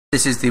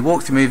This is the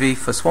walkthrough movie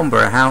for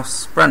Swanborough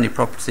House, brand new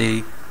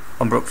property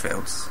on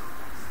Brookfields.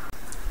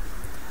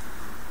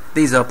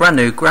 These are brand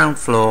new ground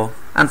floor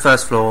and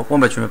first floor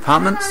one bedroom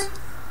apartments,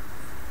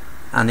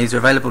 and these are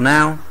available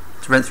now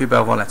to rent through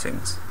Belvoir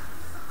Lettings.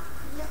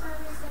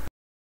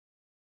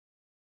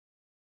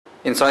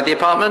 Inside the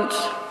apartment,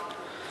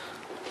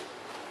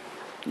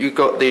 you've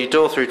got the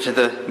door through to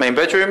the main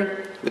bedroom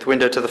with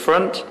window to the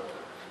front,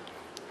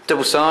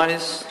 double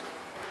size.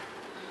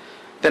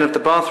 Then up the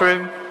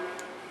bathroom,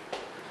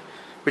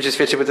 which is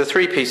fitted with a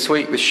three-piece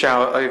suite with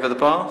shower over the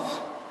bath.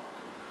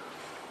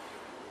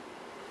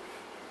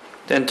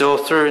 Then door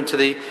through into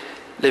the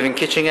living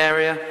kitchen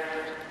area.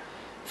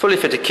 Fully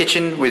fitted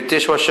kitchen with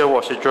dishwasher,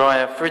 washer,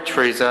 dryer, fridge,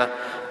 freezer,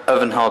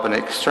 oven hob and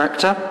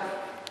extractor.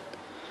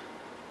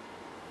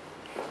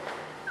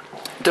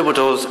 Double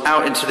doors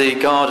out into the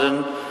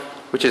garden,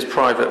 which is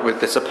private with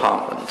this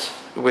apartment,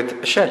 with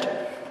a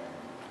shed.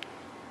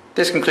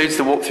 This concludes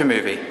the walkthrough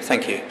movie.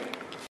 Thank you.